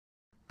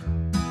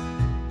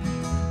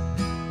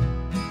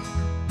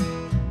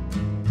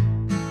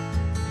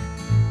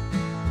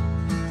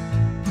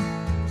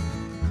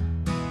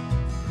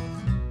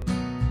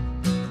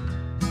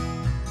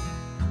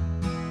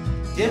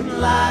Dim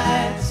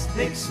lights,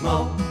 thick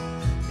smoke,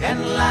 and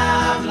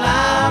loud,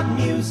 loud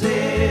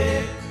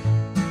music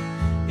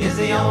is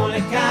the only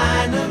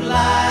kind of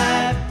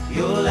life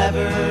you'll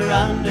ever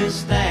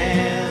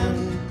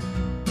understand.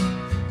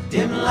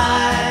 Dim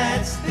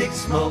lights, thick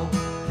smoke,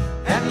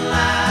 and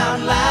loud,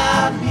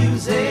 loud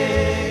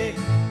music.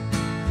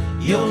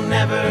 You'll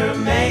never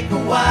make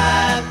a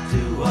wife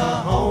to a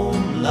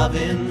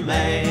home-loving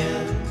man.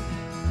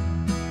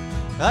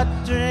 A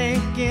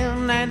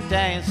drinking and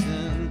dancing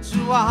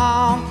to a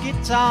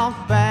honky-tonk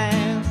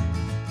band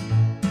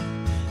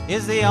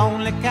is the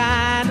only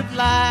kind of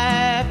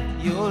life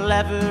you'll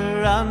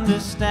ever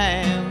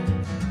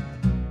understand.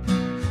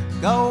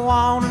 Go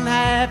on and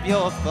have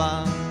your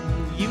fun.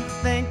 You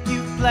think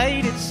you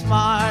played it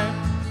smart,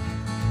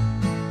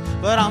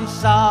 but I'm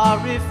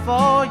sorry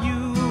for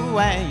you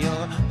and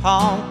your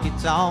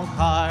honky-tonk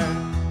heart.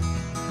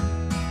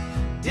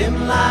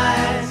 Dim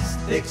lights,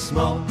 thick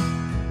smoke,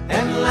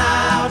 and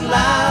loud,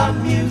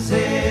 loud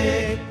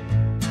music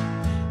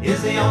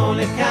is the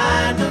only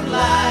kind of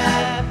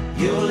life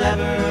you'll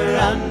ever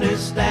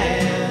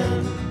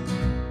understand.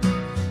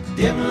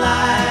 Dim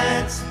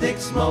lights, thick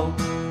smoke,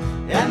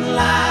 and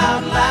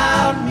loud,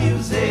 loud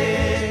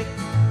music.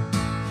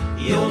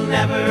 You'll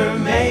never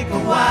make a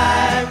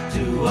wife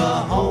to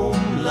a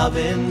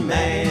home-loving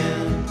man.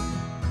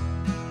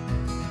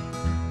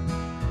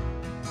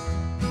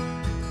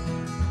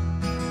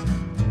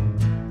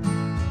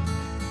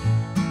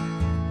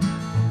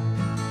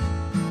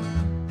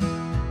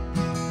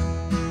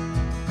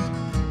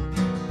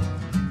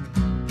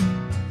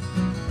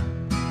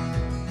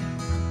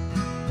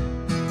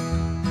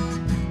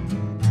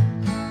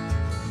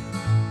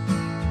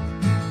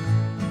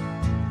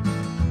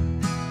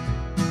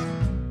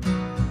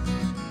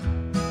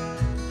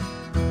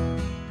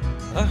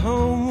 A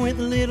home with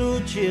little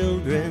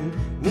children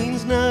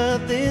means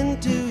nothing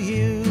to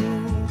you,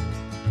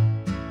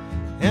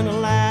 and a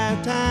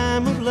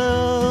lifetime of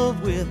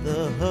love with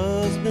a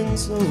husband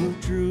so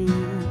true.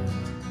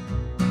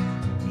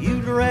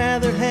 You'd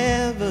rather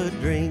have a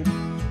drink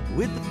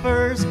with the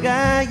first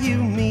guy you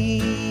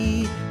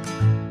meet,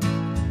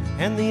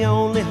 and the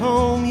only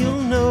home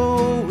you'll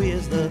know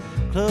is the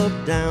club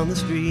down the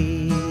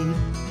street.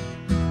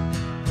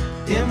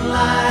 Dim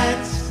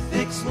lights,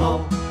 thick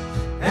smoke,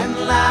 and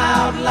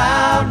loud,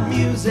 loud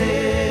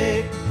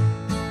music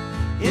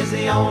is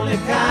the only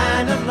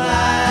kind of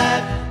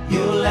life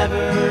you'll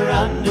ever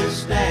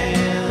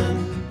understand.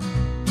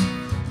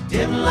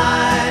 Dim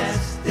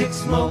lights, thick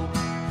smoke,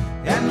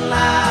 and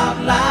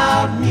loud,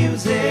 loud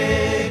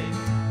music.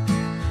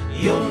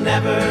 You'll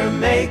never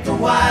make a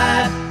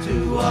wife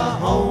to a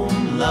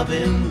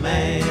home-loving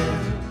man.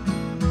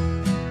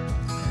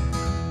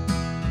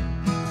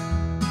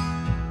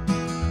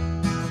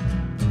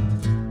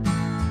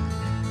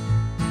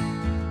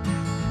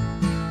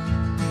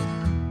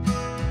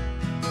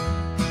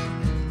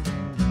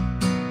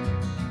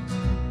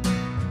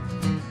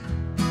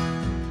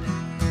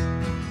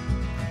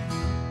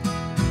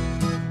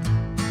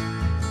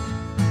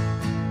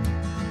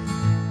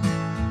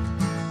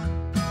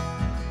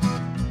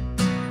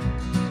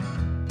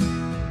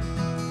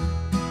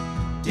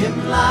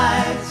 Dim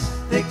lights,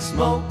 thick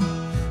smoke,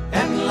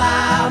 and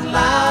loud,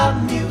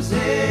 loud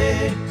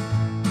music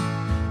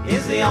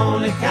is the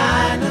only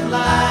kind of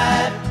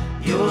life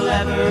you'll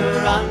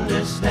ever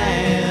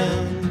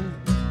understand.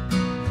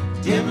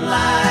 Dim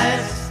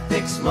lights,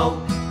 thick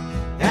smoke,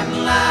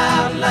 and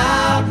loud,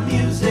 loud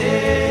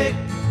music.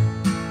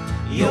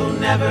 You'll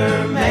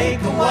never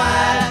make a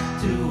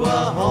wife to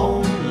a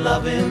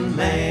home-loving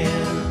man.